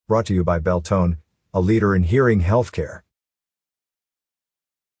Brought to you by Beltone, a leader in hearing healthcare.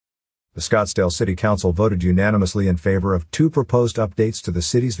 The Scottsdale City Council voted unanimously in favor of two proposed updates to the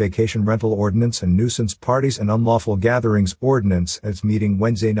city's vacation rental ordinance and nuisance parties and unlawful gatherings ordinance at its meeting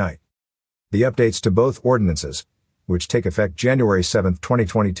Wednesday night. The updates to both ordinances, which take effect January 7,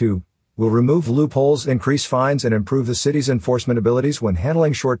 2022, will remove loopholes, increase fines, and improve the city's enforcement abilities when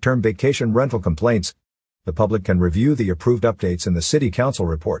handling short-term vacation rental complaints. The public can review the approved updates in the City Council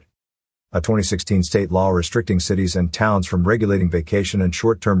report. A 2016 state law restricting cities and towns from regulating vacation and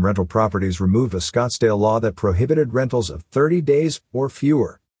short-term rental properties removed a Scottsdale law that prohibited rentals of 30 days or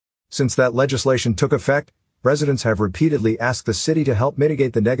fewer. Since that legislation took effect, residents have repeatedly asked the city to help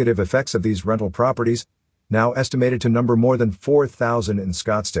mitigate the negative effects of these rental properties, now estimated to number more than 4,000 in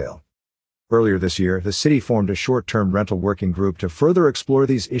Scottsdale. Earlier this year, the city formed a short-term rental working group to further explore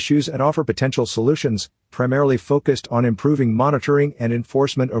these issues and offer potential solutions, primarily focused on improving monitoring and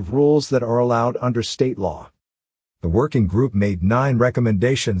enforcement of rules that are allowed under state law. The working group made 9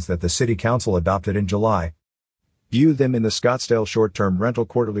 recommendations that the City Council adopted in July. View them in the Scottsdale Short-Term Rental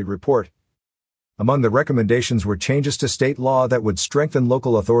Quarterly Report. Among the recommendations were changes to state law that would strengthen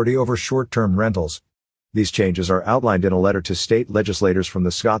local authority over short-term rentals. These changes are outlined in a letter to state legislators from the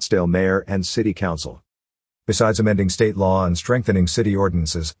Scottsdale Mayor and City Council. Besides amending state law and strengthening city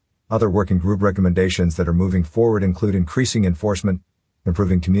ordinances, other working group recommendations that are moving forward include increasing enforcement,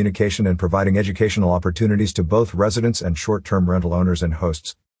 improving communication, and providing educational opportunities to both residents and short-term rental owners and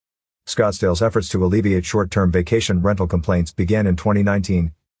hosts. Scottsdale's efforts to alleviate short-term vacation rental complaints began in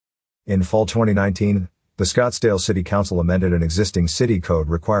 2019. In fall 2019, the Scottsdale City Council amended an existing city code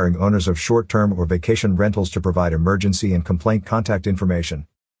requiring owners of short-term or vacation rentals to provide emergency and complaint contact information.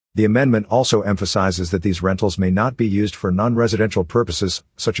 The amendment also emphasizes that these rentals may not be used for non-residential purposes,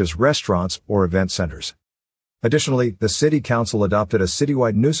 such as restaurants or event centers. Additionally, the City Council adopted a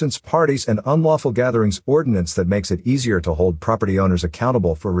citywide nuisance parties and unlawful gatherings ordinance that makes it easier to hold property owners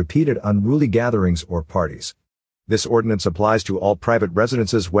accountable for repeated unruly gatherings or parties. This ordinance applies to all private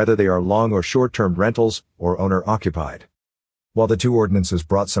residences whether they are long or short-term rentals or owner-occupied. While the two ordinances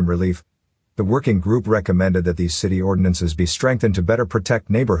brought some relief, the working group recommended that these city ordinances be strengthened to better protect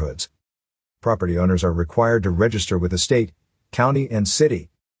neighborhoods. Property owners are required to register with the state, county, and city.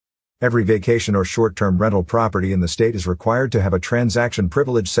 Every vacation or short-term rental property in the state is required to have a transaction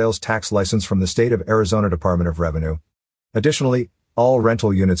privilege sales tax license from the State of Arizona Department of Revenue. Additionally, all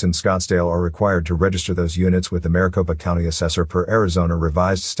rental units in Scottsdale are required to register those units with the Maricopa County Assessor per Arizona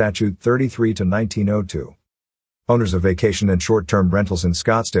Revised Statute 33-1902. Owners of vacation and short-term rentals in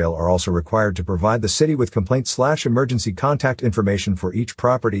Scottsdale are also required to provide the city with complaint/emergency contact information for each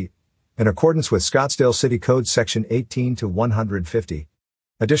property, in accordance with Scottsdale City Code Section 18-150.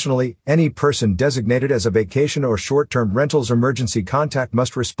 Additionally, any person designated as a vacation or short-term rental's emergency contact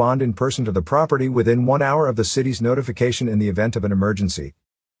must respond in person to the property within 1 hour of the city's notification in the event of an emergency.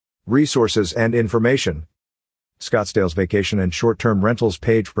 Resources and information. Scottsdale's Vacation and Short-Term Rentals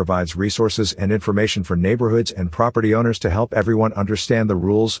page provides resources and information for neighborhoods and property owners to help everyone understand the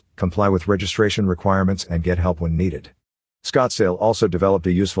rules, comply with registration requirements, and get help when needed. Scottsdale also developed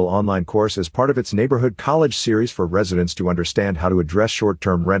a useful online course as part of its Neighborhood College series for residents to understand how to address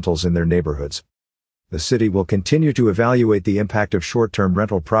short-term rentals in their neighborhoods. The city will continue to evaluate the impact of short-term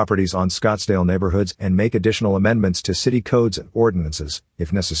rental properties on Scottsdale neighborhoods and make additional amendments to city codes and ordinances,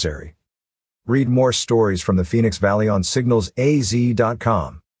 if necessary. Read more stories from the Phoenix Valley on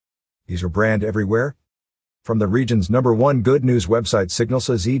signalsaz.com. Is your brand everywhere? From the region's #1 good news website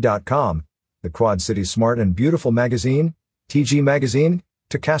signalsaz.com, the Quad Cities Smart and Beautiful magazine, TG Magazine,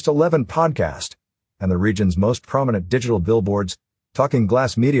 to Cast 11 podcast, and the region's most prominent digital billboards, Talking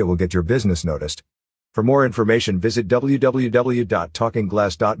Glass Media will get your business noticed. For more information, visit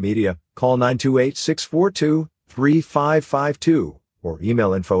www.talkingglass.media, call 928-642-3552, or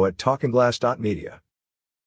email info@talkingglass.media.